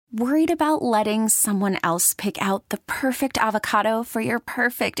Worried about letting someone else pick out the perfect avocado for your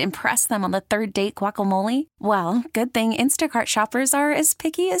perfect impress them on the third date guacamole? Well, good thing Instacart shoppers are as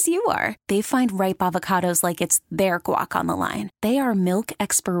picky as you are. They find ripe avocados like it's their guac on the line. They are milk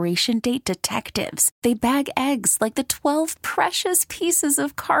expiration date detectives. They bag eggs like the 12 precious pieces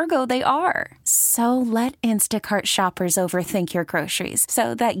of cargo they are. So let Instacart shoppers overthink your groceries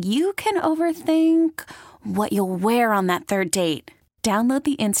so that you can overthink what you'll wear on that third date. Download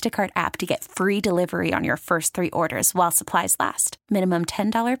the Instacart app to get free delivery on your first 3 orders while supplies last. Minimum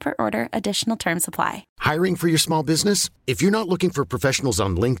 $10 per order. Additional terms apply. Hiring for your small business? If you're not looking for professionals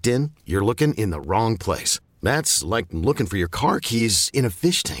on LinkedIn, you're looking in the wrong place. That's like looking for your car keys in a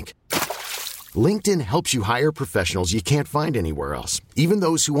fish tank. LinkedIn helps you hire professionals you can't find anywhere else, even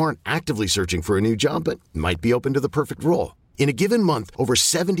those who aren't actively searching for a new job but might be open to the perfect role. In a given month, over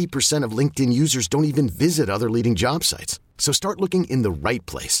 70% of LinkedIn users don't even visit other leading job sites. So start looking in the right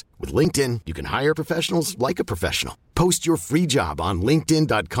place. With LinkedIn, you can hire professionals like a professional. Post your free job on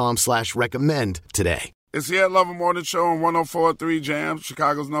linkedin.com/recommend today. It's the Ed Lover Morning Show on 104.3 Jam,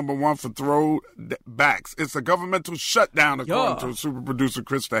 Chicago's #1 for throwbacks. It's a governmental shutdown, according to super producer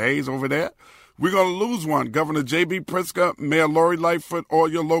Krista Hayes over there. We're going to lose one. Governor J.B. Pritzker, Mayor Lori Lightfoot, or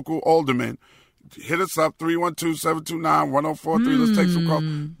your local alderman. Hit us up, 312-729-1043. Let's take some calls.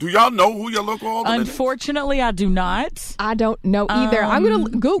 Do y'all know who your local alderman is? Unfortunately, I do not. I don't know either. I'm going to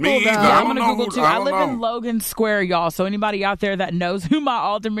Google them. Yeah, I'm going to Google too. I live in Logan Square, y'all. So anybody out there that knows who my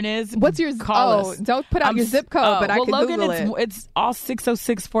alderman is, what's your call us. Don't put out your zip code, but I can Logan, Google it. It's all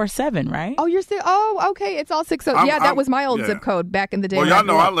 60647, right? Oh, okay. It's all 60. Yeah, that was my old zip code back in the day. Well, y'all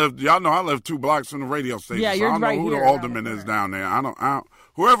know I live 2 blocks from the radio station. Yeah, you're so I don't right know who here. the alderman is down there. I don't.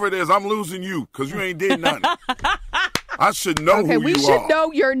 Whoever it is, I'm losing you because you ain't did nothing. I should know who you are. Okay, we should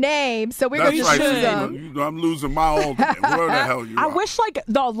know your name, so we're going to choose them. I'm losing my alderman. Whoever the hell you are. I wish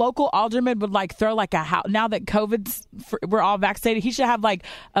the local alderman would throw a house. Now that we're all vaccinated, he should have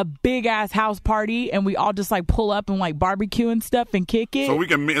a big ass house party, and we all just pull up and barbecue and stuff and kick it. So we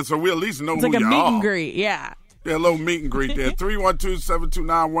at least know it's who you are. It's like a meet and greet, yeah. Yeah, a little meet and greet there.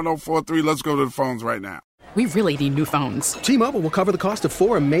 312-729-1043. Let's go to the phones right now. We really need new phones. T-Mobile will cover the cost of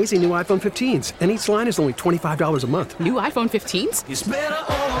 4 amazing new iPhone 15s, and each line is only $25 a month. New iPhone 15s? It's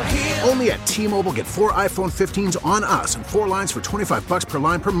better over here. Only at T-Mobile, get 4 iPhone 15s on us and 4 lines for $25 per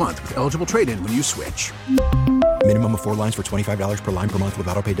line per month with eligible trade-in when you switch. Minimum of 4 lines for $25 per line per month with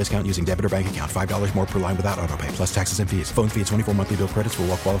autopay discount using debit or bank account. $5 more per line without autopay, plus taxes and fees. Phone fee at 24 monthly bill credits for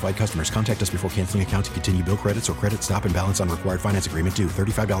well-qualified customers. Contact us before canceling account to continue bill credits or credit stop and balance on required finance agreement due.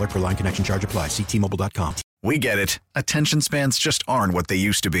 $35 per line connection charge applies. See T-Mobile.com. We get it. Attention spans just aren't what they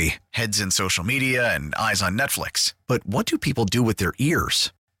used to be. Heads in social media and eyes on Netflix. But what do people do with their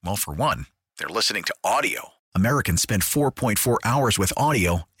ears? Well, for one, they're listening to audio. Americans spend 4.4 hours with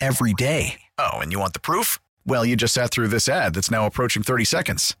audio every day. Oh, and you want the proof? Well, you just sat through this ad that's now approaching 30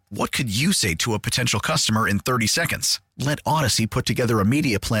 seconds. What could you say to a potential customer in 30 seconds? Let Odyssey put together a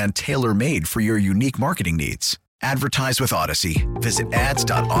media plan tailor-made for your unique marketing needs. Advertise with Odyssey. Visit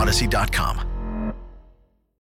ads.odyssey.com.